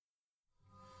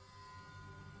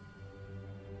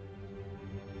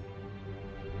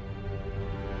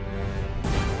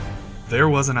There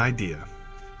was an idea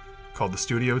called the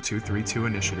Studio 232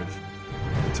 Initiative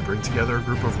to bring together a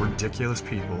group of ridiculous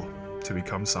people to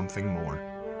become something more,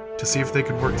 to see if they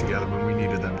could work together when we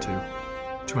needed them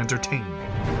to entertain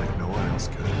like no one else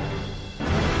could.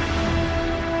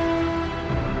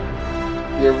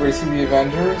 You ever see the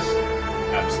Avengers?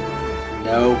 Absolutely.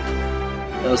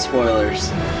 No spoilers.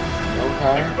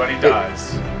 Okay. Everybody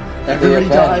dies. Everybody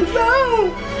dies.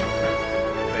 No!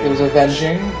 It was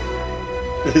avenging.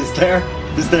 Is there?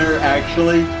 Is there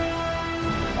actually?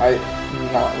 Not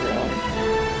really.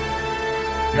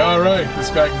 Alright, this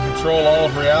guy can control all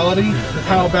of reality.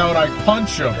 How about I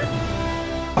punch him?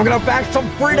 I'm gonna back some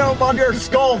freedom on your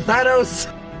skull, Thanos!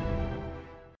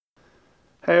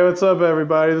 Hey, what's up,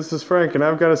 everybody? This is Frank, and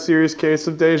I've got a serious case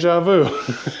of deja vu.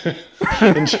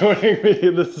 And joining me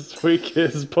this week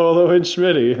is Polo and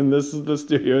Schmitty, and this is the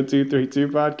Studio 232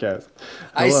 podcast.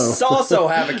 Hello. I also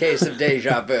have a case of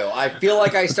deja vu. I feel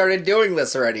like I started doing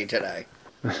this already today.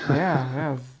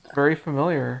 Yeah, it's very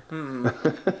familiar.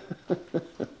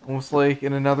 Almost like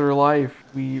in another life,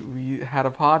 we had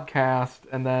a podcast,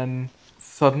 and then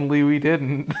suddenly we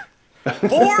didn't.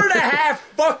 4.5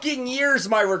 fucking years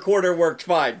my recorder worked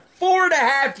fine.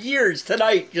 4.5 years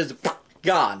tonight, just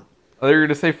gone. I thought you were going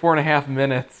to say 4.5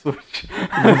 minutes, which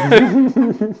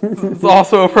is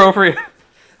also appropriate.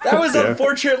 That was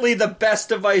unfortunately the best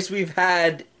device we've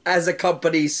had as a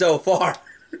company so far.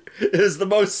 It is the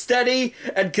most steady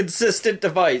and consistent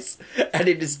device, and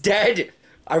it is dead.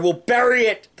 I will bury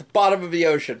it at the bottom of the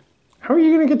ocean. How are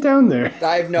you going to get down there?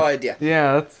 I have no idea.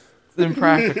 Yeah, that's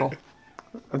impractical.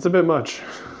 That's a bit much.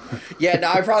 Yeah,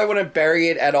 no, I probably wouldn't bury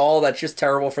it at all. That's just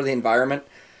terrible for the environment.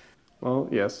 Well,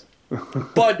 yes.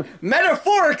 But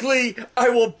metaphorically, I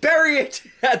will bury it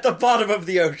at the bottom of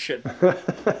the ocean.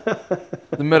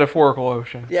 The metaphorical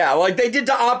ocean. Yeah, like they did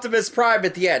to Optimus Prime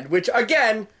at the end, which,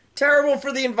 again, terrible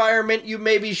for the environment. You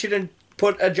maybe shouldn't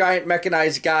put a giant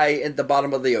mechanized guy in the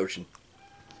bottom of the ocean.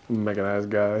 Mechanized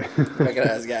guy.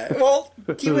 Mechanized guy. Well,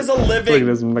 he was a living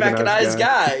mechanized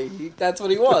guy. That's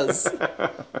what he was.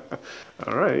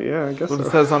 All right, yeah, I guess That's what so.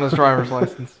 it says on his driver's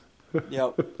license.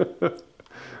 Yep.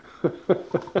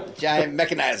 Giant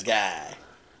mechanized guy.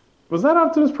 Was that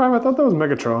Optimus Prime? I thought that was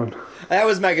Megatron. That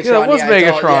was Megatron. Yeah, that was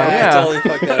Megatron, I totally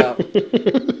fucked that up.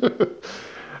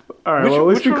 All right, well, at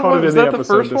least we caught it in the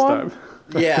episode this time.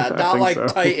 Yeah, not like so.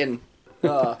 Titan.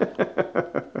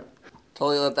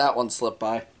 Totally let that one slip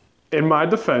by. In my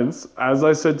defense, as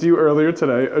I said to you earlier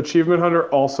today, Achievement Hunter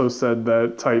also said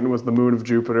that Titan was the moon of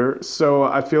Jupiter, so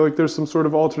I feel like there's some sort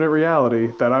of alternate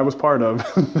reality that I was part of,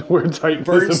 where Titan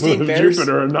is the moon of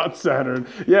Jupiter and not Saturn.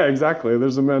 Yeah, exactly.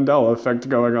 There's a Mandela effect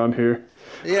going on here.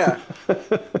 Yeah.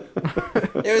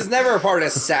 It was never a part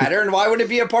of Saturn. Why would it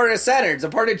be a part of Saturn? It's a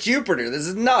part of Jupiter. This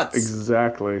is nuts.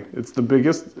 Exactly. It's the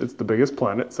biggest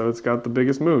planet, so it's got the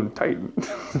biggest moon, Titan.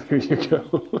 There you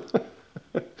go.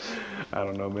 I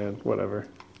don't know, man. Whatever.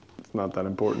 It's not that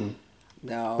important.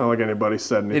 No. It's not like anybody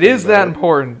said anything. It is that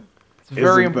important. It's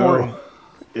very important.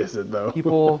 Is it, though?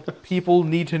 People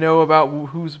need to know about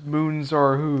whose moons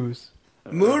are whose.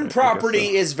 Moon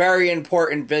property is very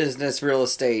important business real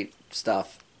estate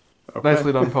stuff. Okay.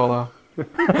 Nicely done, Polo.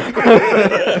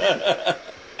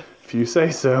 If you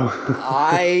say so.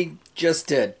 I just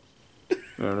did.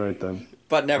 All right, then.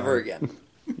 But never again.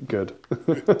 Good.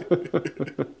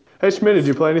 Hey, Schmidt, did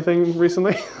you play anything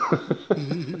recently?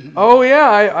 Oh,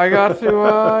 yeah, I got to,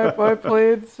 I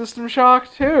played System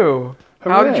Shock 2.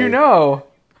 How did you know?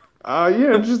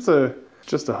 Yeah, just a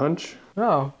hunch.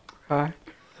 Oh, okay.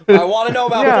 I want to know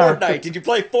about Fortnite. Did you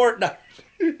play Fortnite?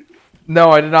 No,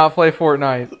 I did not play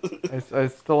Fortnite. I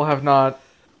still have not.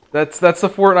 That's the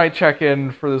Fortnite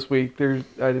check-in for this week. I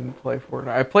didn't play Fortnite.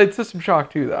 I played System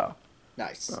Shock 2, though.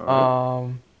 Nice.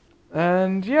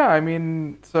 And yeah, I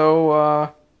mean,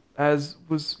 so as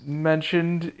was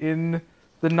mentioned in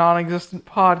the non-existent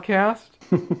podcast,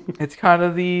 it's kind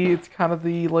of the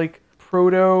like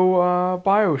proto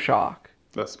BioShock.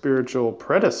 The spiritual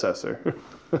predecessor.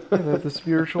 Yeah, the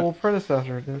spiritual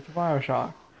predecessor to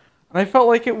BioShock. And I felt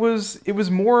like it was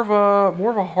more of a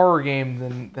horror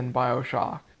game than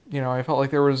BioShock. You know, I felt like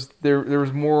there was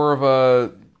more of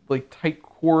a like tight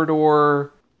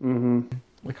corridor,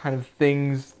 like kind of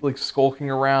things like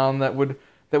skulking around that would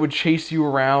chase you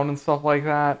around and stuff like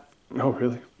that. Oh,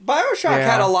 really? BioShock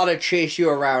had a lot of chase you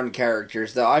around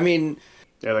characters, though. I mean,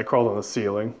 yeah, they crawled on the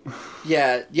ceiling.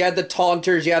 Yeah, you had the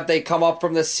taunters. They come up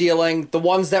from the ceiling. The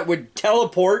ones that would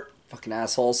teleport, fucking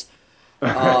assholes. The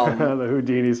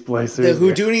Houdini splicers. The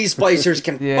Houdini splicers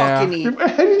can fucking eat.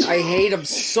 I hate them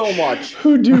so much.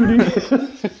 Houdini. I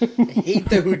hate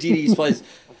the Houdini splicers.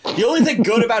 The only thing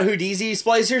good about Houdini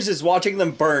splicers is watching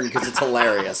them burn because it's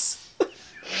hilarious.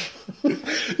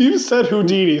 You said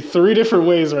Houdini 3 different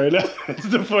ways right now. It's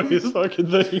the funniest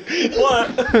fucking thing. What?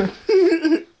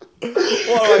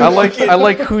 I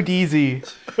like Houdini.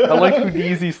 I like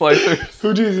Houdini slicers.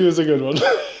 Houdini is a good one.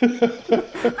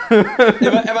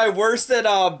 Am I worse than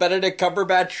Benedict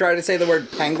Cumberbatch trying to say the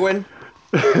word penguin?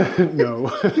 No.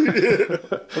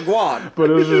 Go on. But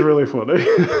it was just really funny.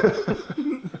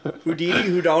 Houdini,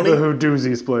 The Houdoni?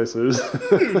 Houdoozy splicers.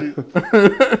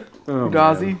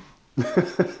 Houdazi.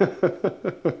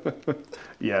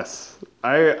 Yes.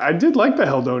 I did like the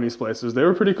Heldoni splicers. They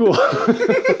were pretty cool.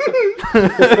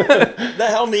 The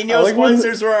Hell Nino like when-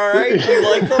 splicers were alright.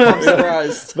 You like them? I'm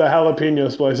surprised. The jalapeno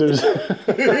splicers.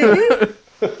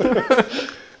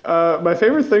 My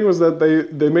favorite thing was that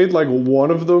they made like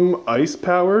one of them ice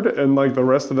powered and like the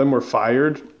rest of them were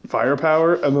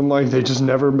firepower, and then like they just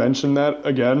never mentioned that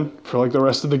again for like the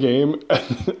rest of the game.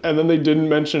 And then they didn't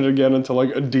mention it again until like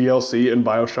a DLC in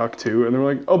BioShock 2, and they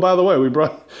were like, oh, by the way, we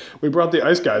brought the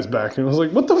ice guys back. And I was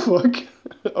like, what the fuck?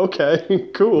 Okay,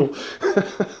 cool.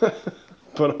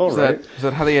 But all right. Is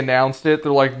that how they announced it?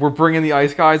 They're like, we're bringing the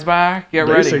ice guys back. Get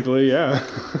ready. Basically, yeah.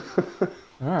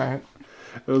 All right.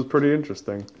 It was pretty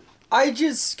interesting. I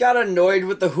just got annoyed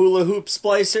with the hula hoop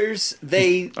splicers.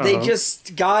 They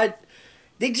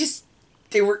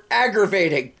were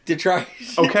aggravating to try.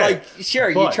 Okay, like, sure,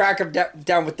 you but- track them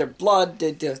down with their blood,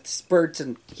 the spurts,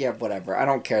 and yeah, whatever. I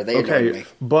don't care. They annoyed me.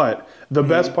 But the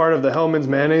best part of the Hellman's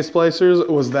mayonnaise splicers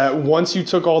was that once you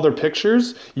took all their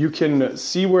pictures, you can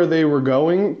see where they were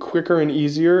going quicker and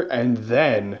easier, and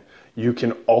then you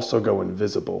can also go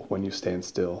invisible when you stand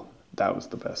still. That was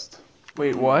the best.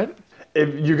 Wait, what?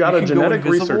 If you got You a can go genetic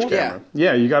research invisible? camera.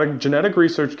 Yeah, you got a genetic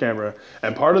research camera,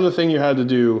 and part of the thing you had to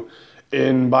do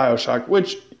in BioShock,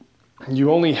 which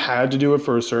you only had to do it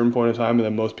for a certain point in time, and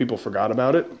then most people forgot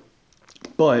about it.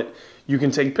 But you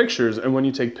can take pictures, and when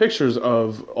you take pictures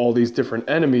of all these different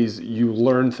enemies, you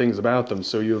learn things about them.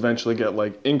 So you eventually get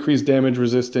like increased damage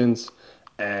resistance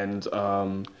and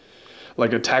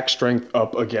like attack strength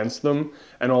up against them,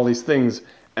 and all these things.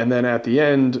 And then at the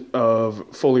end of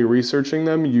fully researching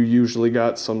them, you usually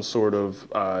got some sort of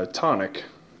tonic.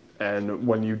 And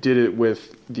when you did it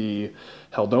with the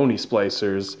Heldoni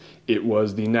splicers, it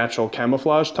was the natural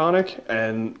camouflage tonic.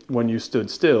 And when you stood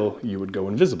still, you would go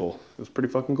invisible. It was pretty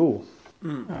fucking cool.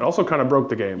 It also kind of broke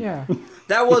the game. Yeah.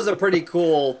 That was a pretty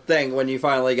cool thing when you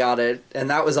finally got it, and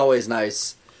that was always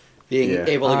nice, being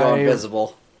able to go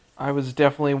invisible. I was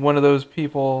definitely one of those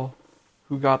people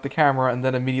who got the camera and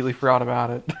then immediately forgot about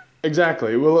it.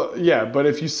 Exactly. Well, yeah, but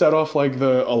if you set off like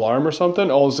the alarm or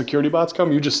something, all the security bots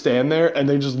come, you just stand there and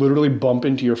they just literally bump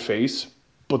into your face,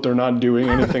 but they're not doing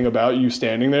anything about you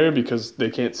standing there because they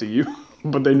can't see you,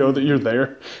 but they know that you're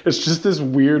there. It's just this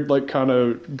weird, like, kind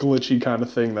of glitchy kind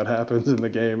of thing that happens in the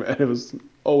game, and it was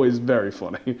always very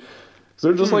funny. So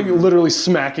they're just like literally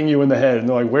smacking you in the head, and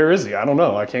they're like, where is he? I don't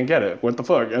know. I can't get it. What the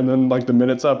fuck? And then like the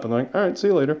minute's up, and they're like, all right, see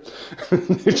you later.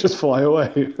 They just fly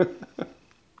away.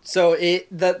 So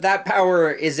that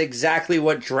power is exactly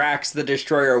what Drax the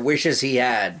Destroyer wishes he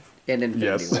had in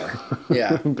Infinity Yes. War.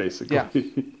 Yeah. Basically.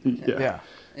 Yeah.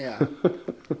 Yeah.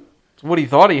 It's what he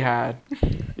thought he had.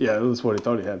 Yeah, that's what he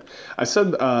thought he had. I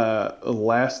said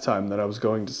last time that I was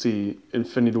going to see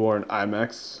Infinity War in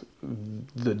IMAX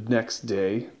the next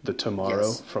day, the tomorrow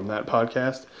Yes. from that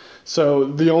podcast. So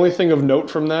the only thing of note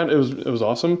from that, it was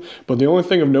awesome, but the only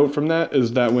thing of note from that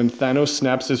is that when Thanos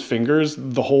snaps his fingers,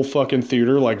 the whole fucking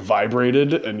theater like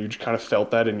vibrated, and you just kind of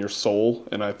felt that in your soul,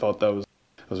 and I thought that was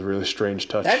a really strange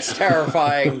touch. That's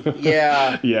terrifying.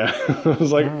 Yeah. Yeah. I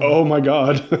was like, oh my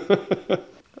god.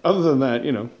 Other than that,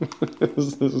 you know, it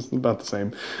was about the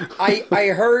same.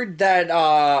 I heard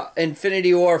that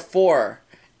Infinity War 4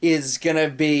 is gonna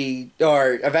be,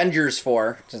 or Avengers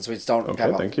 4, since we don't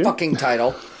have thank a you. fucking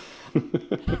title.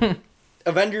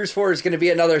 Avengers 4 is gonna be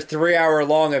another 3-hour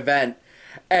long event.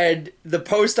 And the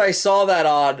post I saw that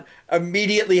on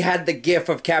immediately had the gif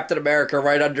of Captain America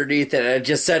right underneath it, and it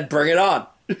just said, bring it on.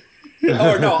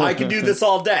 Or no, I can do this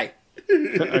all day.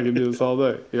 I can do this all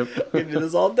day. Yep. I can do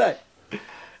this all day.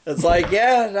 It's like,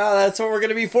 yeah, no, that's what we're going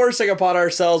to be forcing upon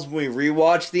ourselves when we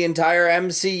rewatch the entire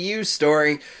MCU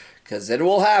story, because it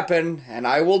will happen, and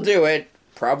I will do it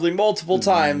probably multiple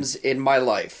times in my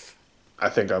life. I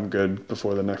think I'm good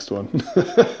before the next one.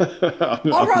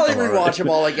 I'll probably rewatch them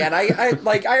all again. I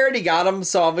already got them,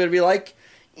 so I'm going to be like,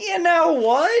 you know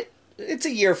what? It's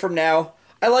a year from now.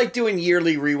 I like doing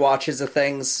yearly rewatches of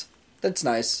things. That's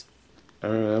nice. I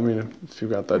mean, if you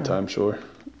got that time, sure.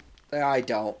 I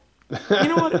don't. You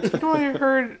know what? You know what I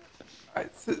heard?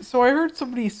 So I heard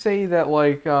somebody say that,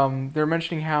 like, they're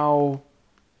mentioning how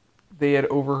they had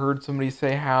overheard somebody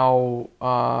say how,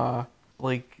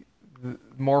 like,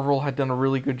 Marvel had done a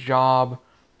really good job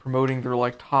promoting their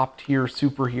like top tier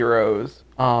superheroes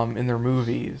in their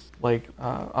movies, like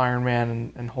Iron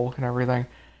Man and Hulk and everything,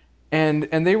 and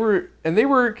they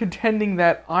were contending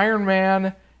that Iron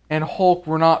Man and Hulk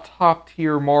were not top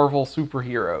tier Marvel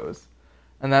superheroes,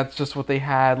 and that's just what they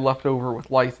had left over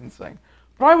with licensing.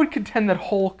 But I would contend that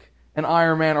Hulk and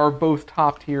Iron Man are both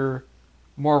top tier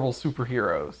Marvel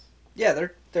superheroes. Yeah,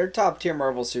 they're top tier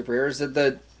Marvel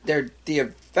superheroes. They're the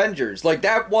Avengers. Like,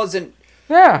 that wasn't...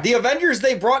 Yeah. The Avengers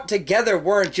they brought together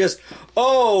weren't just,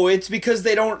 oh, it's because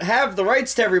they don't have the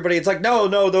rights to everybody. It's like, no,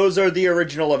 those are the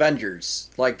original Avengers.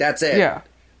 Like, that's it. Yeah.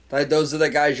 Like, those are the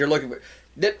guys you're looking for.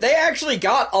 They actually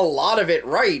got a lot of it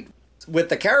right with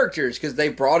the characters, because they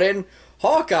brought in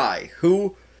Hawkeye,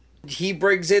 who he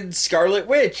brings in Scarlet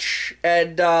Witch,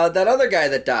 and that other guy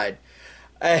that died.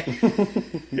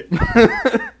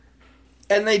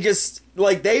 And they just,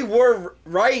 like, they were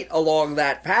right along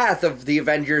that path of the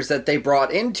Avengers that they brought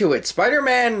into it.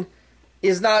 Spider-Man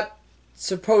is not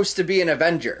supposed to be an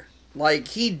Avenger. Like,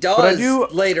 he does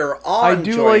later on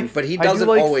join, but he doesn't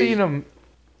always... seeing him...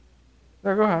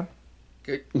 No, go ahead.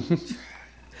 Good.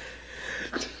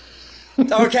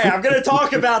 Okay, I'm going to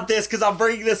talk about this because I'm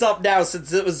bringing this up now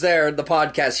since it was there in the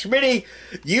podcast. Schmitty,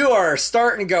 you are a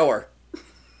start and goer.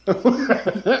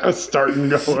 A start and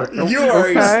goer. You are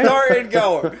a start and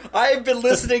goer. I've been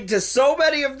listening to so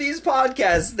many of these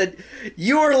podcasts that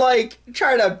you are like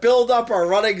trying to build up a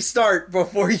running start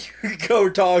before you go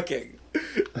talking.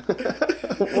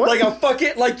 Like a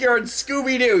fucking, like you're in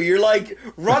Scooby Doo. You're like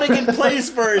running in place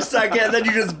for a second, and then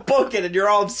you just book it, and you're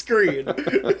off screen.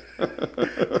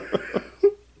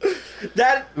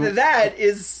 That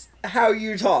is how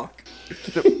you talk.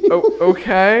 Oh,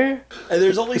 okay. And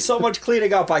there's only so much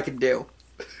cleaning up I can do.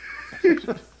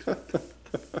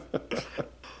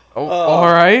 All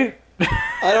right.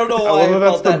 I don't know why I that's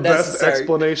felt the that best necessary.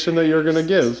 explanation that you're gonna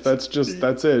give. That's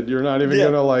it. You're not even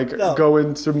gonna go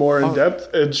into more in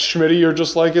depth. And Schmitty, you're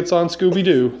just like, it's on Scooby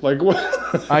Doo. Like what?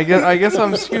 I guess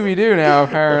I'm Scooby Doo now.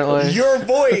 Apparently, Your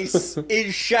voice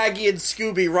is Shaggy and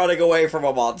Scooby running away from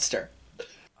a monster.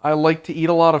 I like to eat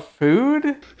a lot of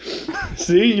food.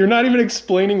 See, you're not even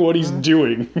explaining what he's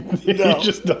doing. He No.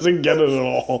 just doesn't get it at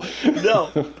all.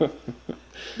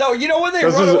 No, you know when they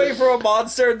run away from a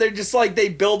monster and they're just like, they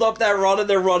build up that run and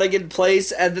they're running in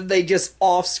place and then they just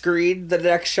off screen the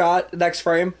next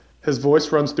frame? His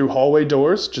voice runs through hallway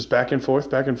doors, just back and forth,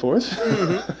 back and forth.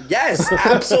 Mm-hmm. Yes,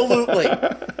 absolutely.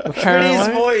 Schmitty's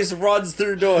voice runs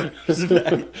through doors.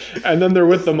 And then they're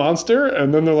with the monster,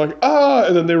 and then they're like, ah,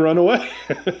 and then they run away.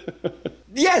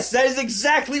 Yes, that is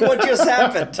exactly what just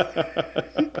happened.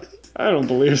 I don't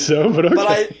believe so, but okay. But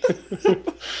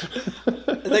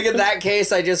I think in that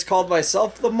case, I just called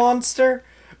myself the monster.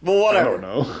 But whatever. I don't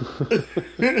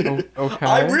know. Okay.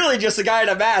 I'm really just a guy in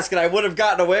a mask, and I would have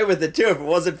gotten away with it too if it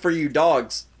wasn't for you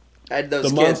dogs and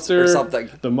those kids or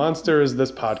something. The monster is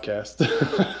this podcast.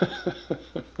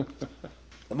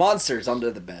 The monster's under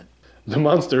the bed. The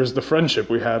monster is the friendship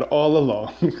we had all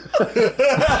along.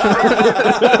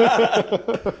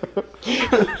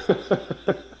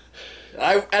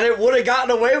 And it would have gotten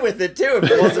away with it too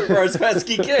if it wasn't for us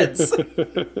pesky kids.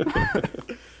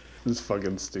 This is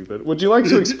fucking stupid. Would you like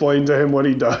to explain to him what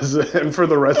he does, and for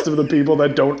the rest of the people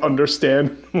that don't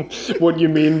understand what you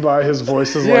mean by his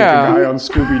voice is like the guy on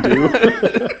Scooby-Doo?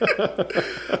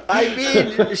 I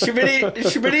mean,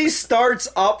 Schmitty starts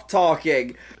up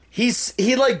talking. He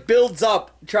like builds up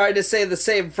trying to say the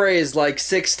same phrase like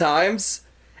 6 times,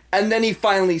 and then he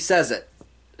finally says it.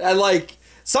 And like,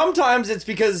 sometimes it's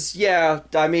because,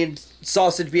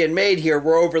 sausage being made here,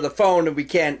 we're over the phone and we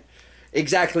can't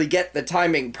exactly get the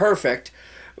timing perfect,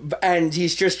 and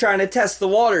he's just trying to test the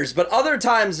waters. But other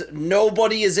times,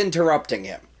 nobody is interrupting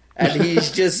him, and he's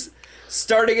just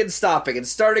starting and stopping, like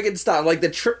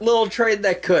the little train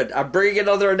that could. I'm bringing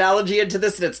another analogy into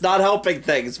this, and it's not helping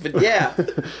things, but yeah.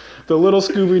 The little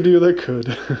Scooby-Doo that could.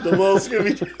 The little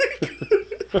Scooby-Doo that could.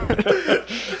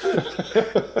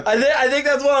 I think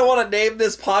that's what I want to name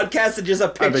this podcast, and just a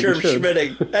picture of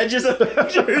Schmitting. And just a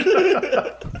picture.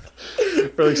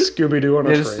 Or like Scooby-Doo on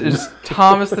a train. It's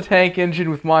Thomas the Tank Engine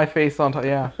with my face on top.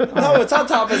 Yeah. No, it's not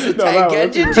Thomas the Tank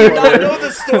Engine. Do you not know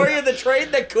the story of the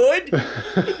train that could?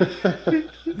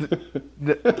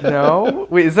 No?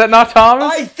 Wait, is that not Thomas?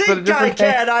 I think I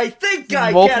can.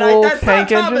 That's not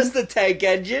Thomas the Tank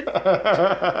Engine.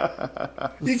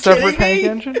 You Separate kidding tank me?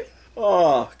 engine?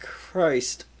 Oh,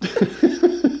 Christ.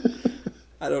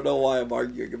 I don't know why I'm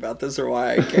arguing about this or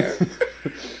why I care.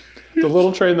 The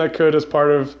little train that could is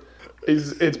part of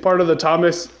the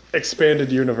Thomas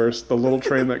expanded universe. The little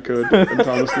train that could and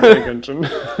Thomas the Tank Engine.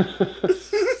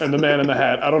 And the man in the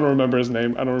hat. I don't remember his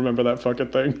name. I don't remember that fucking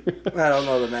thing. I don't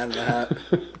know the man in the hat.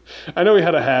 I know he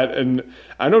had a hat, and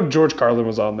I know George Carlin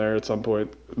was on there at some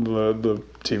point, the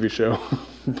TV show.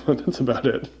 But that's about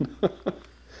it.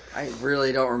 I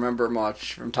really don't remember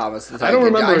much from Thomas the Tank I don't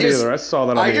Engine. remember it either. I saw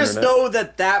that on the internet. I just know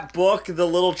that book, The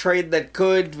Little Train That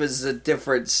Could, was a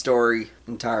different story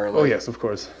entirely. Oh, yes, of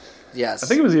course. Yes. I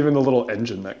think it was even the little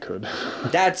engine that could.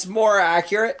 That's more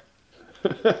accurate.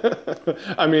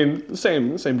 I mean,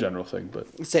 same general thing,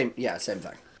 but... Same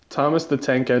thing. Thomas the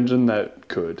Tank Engine that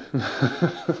could.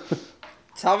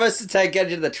 Thomas the Tank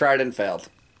Engine that tried and failed.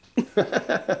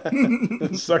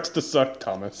 It sucks to suck,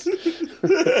 Thomas.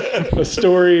 A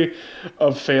story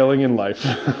of failing in life.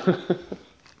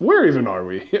 Where even are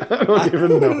we? I don't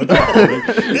even know what's happening.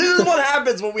 This is what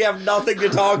happens when we have nothing to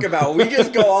talk about. We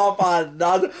just go off on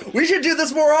nothing. We should do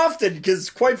this more often,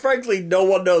 because quite frankly, no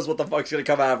one knows what the fuck's going to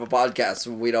come out of a podcast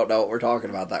when we don't know what we're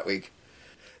talking about that week.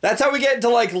 That's how we get into,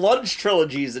 like, lunch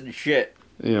trilogies and shit.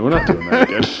 Yeah, we're not doing that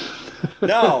again.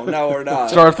 No, we're not.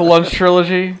 Start the lunch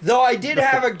trilogy. Though I did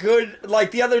have a good,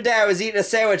 like, the other day I was eating a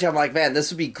sandwich, I'm like, man,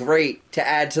 this would be great to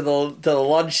add to the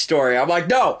lunch story. I'm like,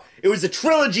 no, it was a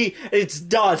trilogy, and it's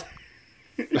done.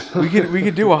 We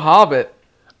could do a Hobbit.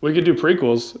 We could do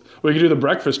prequels. We could do the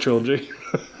Breakfast Trilogy.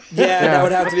 Yeah, that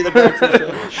would have to be the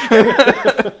Breakfast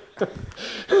Trilogy.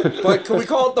 But can we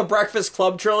call it the Breakfast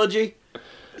Club Trilogy?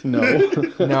 No.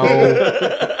 No.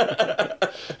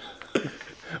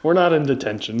 We're not in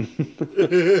detention.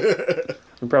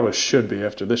 We probably should be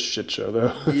after this shit show,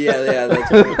 though. Yeah,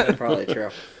 that's probably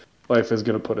true. Life is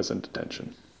going to put us in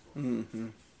detention. Mm-hmm.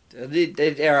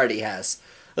 It already has.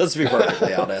 Let's be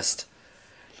perfectly honest.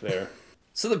 There.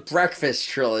 So the Breakfast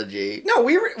Trilogy. No,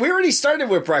 we already started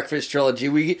with Breakfast Trilogy.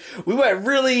 We went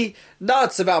really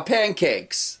nuts about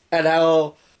pancakes and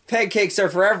how pancakes are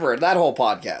forever in that whole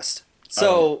podcast.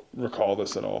 So I don't recall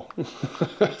this at all.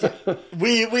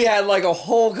 we had like a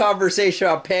whole conversation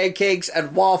about pancakes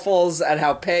and waffles and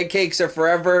how pancakes are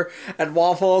forever and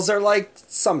waffles are like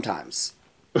sometimes.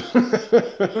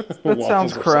 That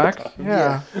sounds correct.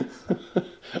 Yeah.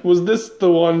 Was this the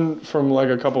one from like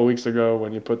a couple weeks ago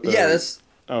when you put the... Yeah, this...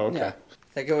 Oh, okay. Yeah. I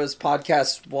think it was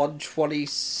podcast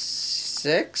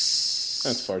 126?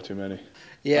 That's far too many.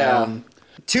 Yeah.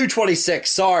 226,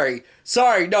 sorry,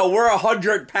 no, we're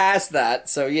 100 past that,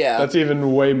 so yeah. That's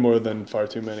even way more than far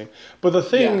too many. But the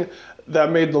thing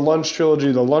that made the lunch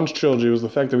trilogy was the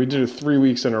fact that we did it 3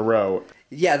 weeks in a row.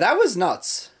 Yeah, that was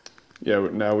nuts. Yeah,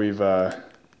 now we've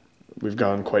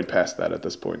gone quite past that at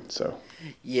this point, so.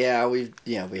 Yeah, we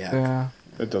have. Yeah.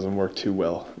 It doesn't work too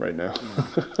well right now.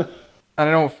 I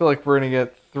don't feel like we're gonna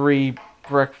get 3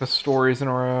 breakfast stories in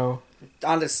a row.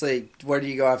 Honestly, where do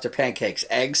you go after pancakes?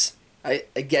 Eggs? I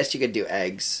guess you could do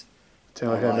eggs.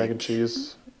 Taylor had mac and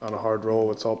cheese on a hard roll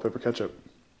with salt, pepper, ketchup.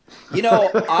 You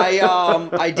know,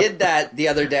 I did that the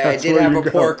other day. That's I did where have you a go.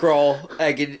 pork roll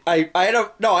egg.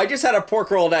 I just had a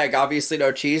pork roll and egg. Obviously,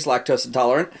 no cheese, lactose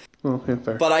intolerant. Oh, yeah,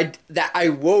 fair. But I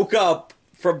woke up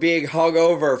from being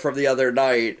hungover from the other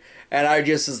night, and I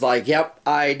just was like, "Yep,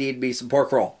 I need me some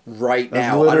pork roll right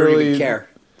now. I don't even care."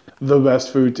 The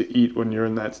best food to eat when you're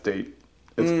in that state.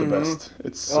 It's the best.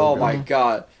 It's so good. My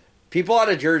god, people out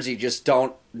of Jersey just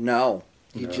don't know.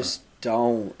 You just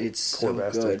don't. It's Poor so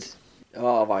bastards. good.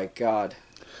 Oh my god.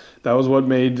 That was what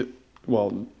made,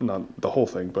 well, not the whole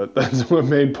thing, but that's what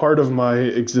made part of my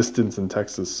existence in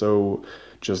Texas so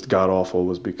just god-awful,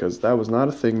 was because that was not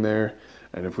a thing there.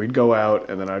 And if we'd go out,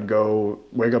 and then I'd go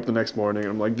wake up the next morning,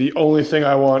 and I'm like, the only thing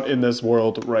I want in this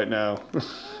world right now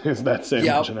is that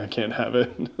sandwich, and I can't have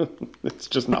it. It's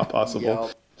just not possible.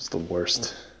 Yep. It's the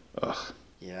worst. Ugh.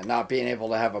 Yeah, not being able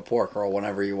to have a pork roll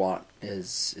whenever you want it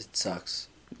sucks.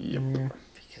 Yep.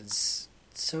 Because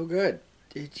it's so good.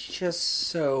 It's just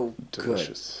so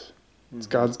Delicious. It's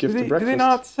God's gift to Do breakfast. they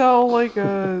not sell like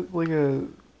a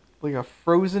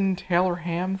frozen Taylor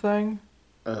ham thing?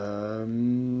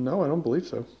 No, I don't believe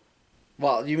so. good.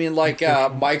 Well, you mean like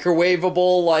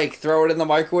microwavable, like throw it in the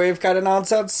microwave kind of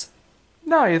nonsense?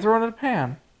 No, you throw it in a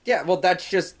pan. Yeah, well that's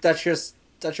just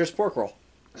pork roll.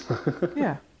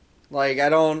 Yeah. Like I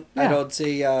don't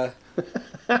see.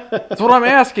 That's what I'm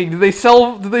asking. Do they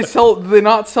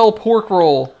not sell pork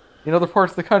roll in other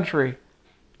parts of the country?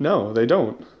 No, they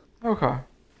don't. Okay.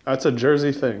 That's a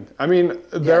Jersey thing. I mean,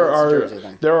 that's a Jersey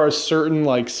thing. there are certain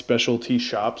like specialty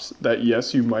shops that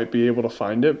yes, you might be able to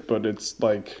find it, but it's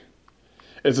like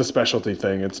it's a specialty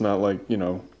thing. It's not like,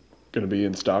 going to be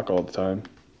in stock all the time.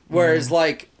 Whereas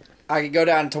like I could go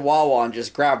down to Wawa and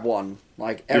just grab one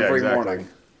like every exactly. morning.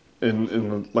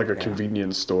 In like a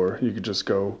convenience store, you could just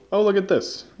go, oh, look at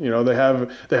this. They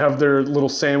have their little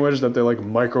sandwich that they like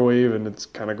microwave, and it's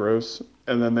kind of gross.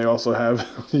 And then they also have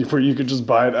where you could just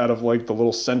buy it out of like the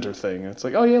little center thing. It's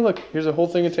like, oh yeah, look, here's a whole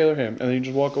thing of Taylor ham, and then you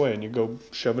just walk away and you go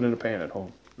shove it in a pan at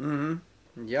home.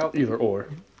 Mm-hmm. Yep. Either or.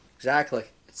 Exactly.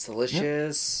 It's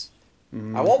delicious.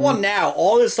 Mm-hmm. I want one now.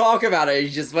 All this talk about it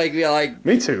is just make me like.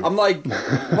 Me too. I'm like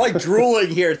drooling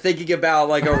here thinking about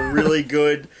like a really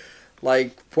good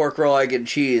like pork roll, egg, and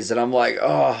cheese, and I'm like,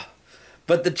 oh,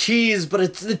 but the cheese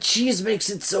makes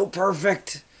it so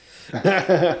perfect.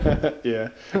 Yeah.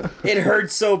 It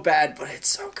hurts so bad, but it's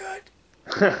so good.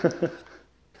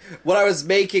 When I was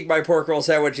making my pork roll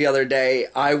sandwich the other day,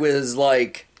 I was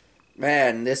like,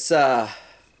 man,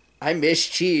 I miss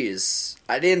cheese.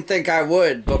 I didn't think I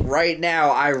would, but right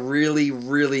now I really,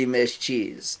 really miss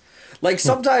cheese. Like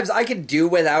sometimes I can do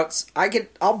without,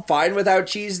 I'm fine without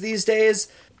cheese these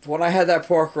days. But when I had that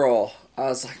pork roll, I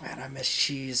was like, man, I miss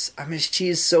cheese. I miss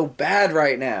cheese so bad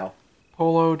right now.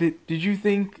 Polo, did you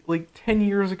think, like, 10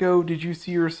 years ago, did you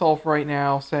see yourself right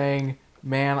now saying,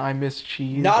 man, I miss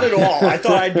cheese? Not at all. I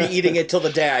thought I'd be eating it till the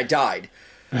day I died.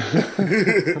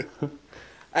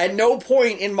 At no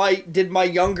point did my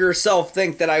younger self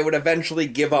think that I would eventually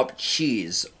give up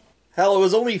cheese. Hell, it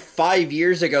was only 5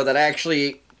 years ago that I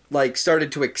actually, like,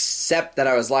 started to accept that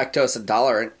I was lactose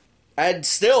intolerant. And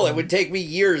still, it would take me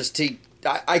years to...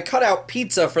 I cut out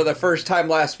pizza for the first time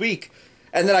last week.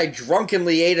 And then I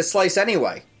drunkenly ate a slice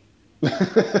anyway. Like,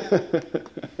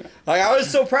 I was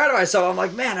so proud of myself. I'm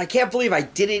like, man, I can't believe I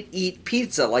didn't eat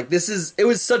pizza. Like,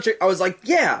 I was like,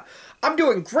 yeah, I'm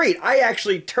doing great. I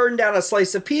actually turned down a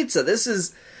slice of pizza.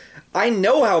 I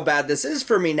know how bad this is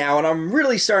for me now, and I'm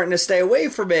really starting to stay away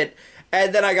from it.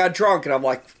 And then I got drunk, and I'm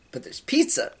like, but there's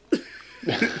pizza.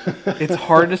 It's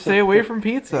hard to stay away from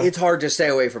pizza. It's hard to stay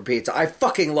away from pizza. I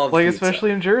fucking love like, pizza.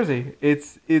 Especially in Jersey.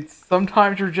 It's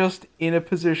sometimes you're just in a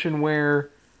position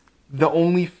where the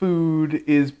only food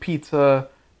is pizza,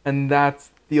 and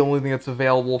that's the only thing that's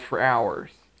available for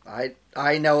hours.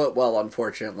 I know it well,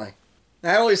 unfortunately.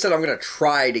 I only said I'm going to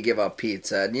try to give up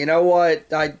pizza, and you know what?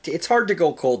 It's hard to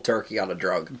go cold turkey on a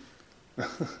drug.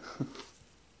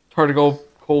 It's hard to go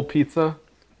cold pizza?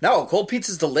 No, cold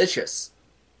pizza's delicious.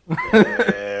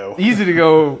 Easy to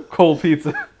go cold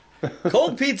pizza.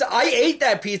 Cold pizza. I ate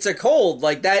that pizza cold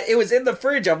like that. It was in the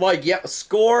fridge. I'm like, yeah,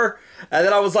 score. And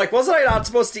then I was like, wasn't I not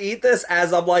supposed to eat this?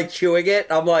 As I'm like chewing it,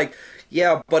 I'm like,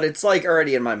 yeah, but it's like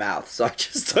already in my mouth, so I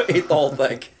just ate the whole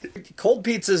thing. Cold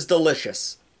pizza's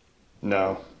delicious.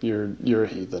 No, you're a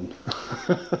heathen.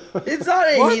 It's not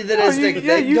a heathenistic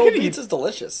thing. Cold pizza's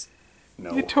delicious.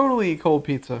 No, You totally eat cold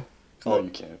pizza. no, you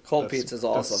can't. Cold pizza's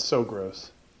awesome. That's so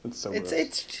gross. It's so gross.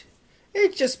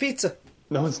 It's just pizza.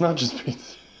 No, it's not just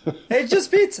pizza. It's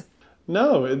just pizza.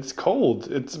 No, it's cold.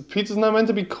 Pizza's not meant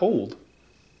to be cold.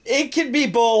 It can be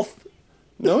both.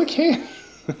 No, it can't.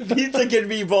 Pizza can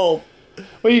be both.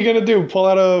 What are you gonna do? Pull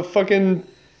out a fucking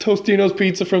Tostino's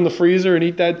pizza from the freezer and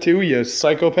eat that too, you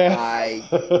psychopath?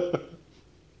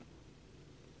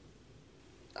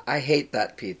 I hate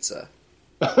that pizza.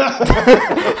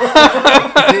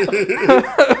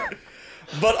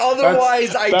 But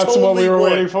otherwise, I that's totally what we were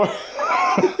would. waiting for.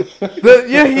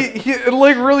 He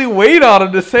like really weighed on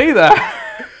him to say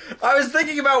that. I was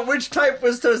thinking about which type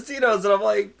was Tostino's, and I'm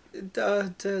like,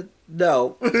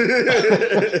 no. But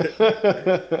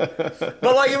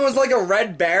like, it was like a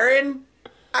Red Baron.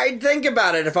 I'd think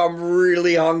about it if I'm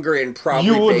really hungry and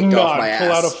probably You would baked off my not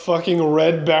pull ass. out a fucking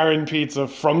Red Baron pizza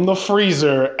from the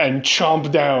freezer and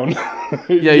chomp down.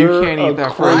 Yeah, you can't eat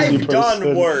that crazy I've done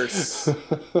person. worse.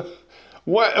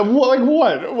 What? Like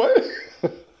what? What?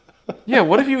 Yeah,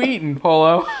 what have you eaten,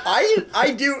 Polo?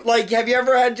 I do, like, have you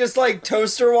ever had just like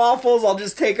toaster waffles? I'll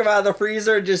just take them out of the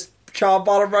freezer and just chomp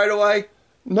on them right away.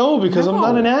 No, because I'm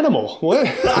not an animal. What?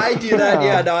 I do that,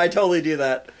 yeah, no, I totally do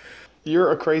that.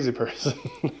 You're a crazy person.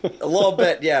 A little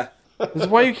bit, yeah. This is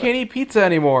why you can't eat pizza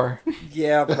anymore.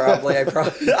 Yeah, probably.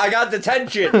 I got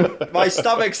detention. My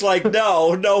stomach's like,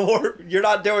 no more. You're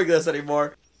not doing this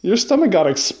anymore. Your stomach got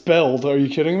expelled. Are you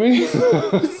kidding me?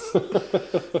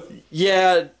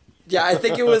 Yeah, I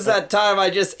think it was that time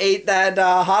I just ate that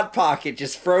Hot Pocket,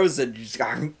 just frozen. Just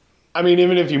gone. I mean,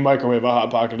 even if you microwave a Hot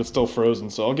Pocket, it's still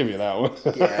frozen, so I'll give you that one.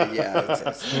 Yeah. Yeah.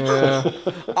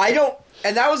 I don't,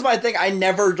 and that was my thing. I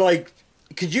never, like,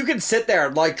 because you can sit there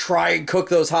and, like, try and cook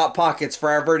those Hot Pockets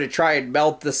forever to try and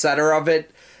melt the center of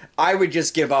it. I would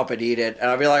just give up and eat it, and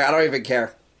I'd be like, I don't even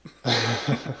care.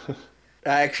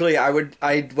 Actually, when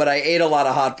I ate a lot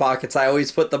of Hot Pockets, I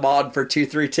always put them on for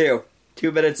 2-3-2.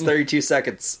 2 minutes, 32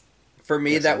 seconds. For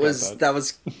me, Yes, that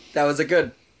was a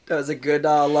good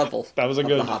level. That was a of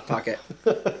good the Hot Pocket.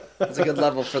 That was a good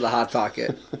level for the Hot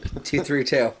Pocket.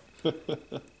 2-3-2.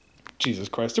 Jesus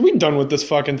Christ. Are we done with this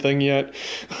fucking thing yet?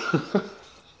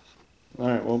 All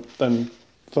right, well, then,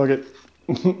 fuck it.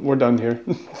 We're done here.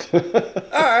 All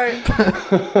right.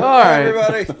 All right.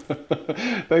 Everybody.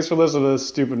 Thanks for listening to this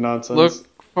stupid nonsense. Look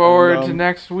forward And, to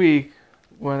next week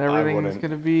when everything's wouldn't.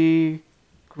 going to be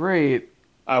great.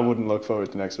 I wouldn't look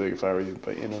forward to next week if I were you,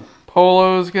 but you know.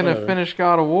 Polo's going to Whatever. finish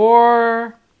God of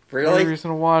War. Really? Everybody's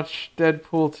going to watch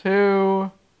Deadpool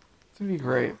 2. It's going to be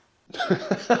great.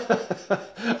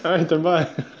 All right, then bye.